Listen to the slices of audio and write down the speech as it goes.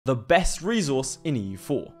the best resource in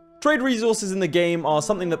EU4. Trade resources in the game are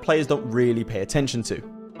something that players don't really pay attention to,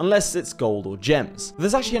 unless it's gold or gems.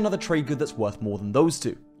 There's actually another trade good that's worth more than those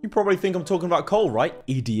two. You probably think I'm talking about coal, right?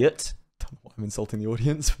 Idiot. Don't know why I'm insulting the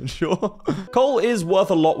audience, for sure. Coal is worth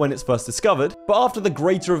a lot when it's first discovered, but after the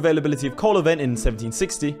greater availability of coal event in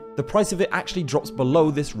 1760, the price of it actually drops below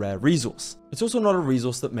this rare resource. It's also not a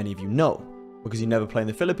resource that many of you know, because you never play in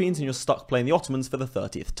the Philippines and you're stuck playing the Ottomans for the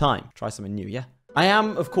 30th time. Try something new, yeah? I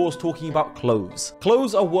am, of course, talking about cloves.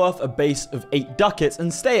 Cloves are worth a base of 8 ducats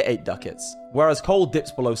and stay at 8 ducats, whereas coal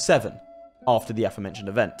dips below 7 after the aforementioned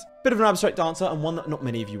event. Bit of an abstract answer and one that not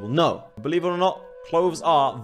many of you will know. Believe it or not, cloves are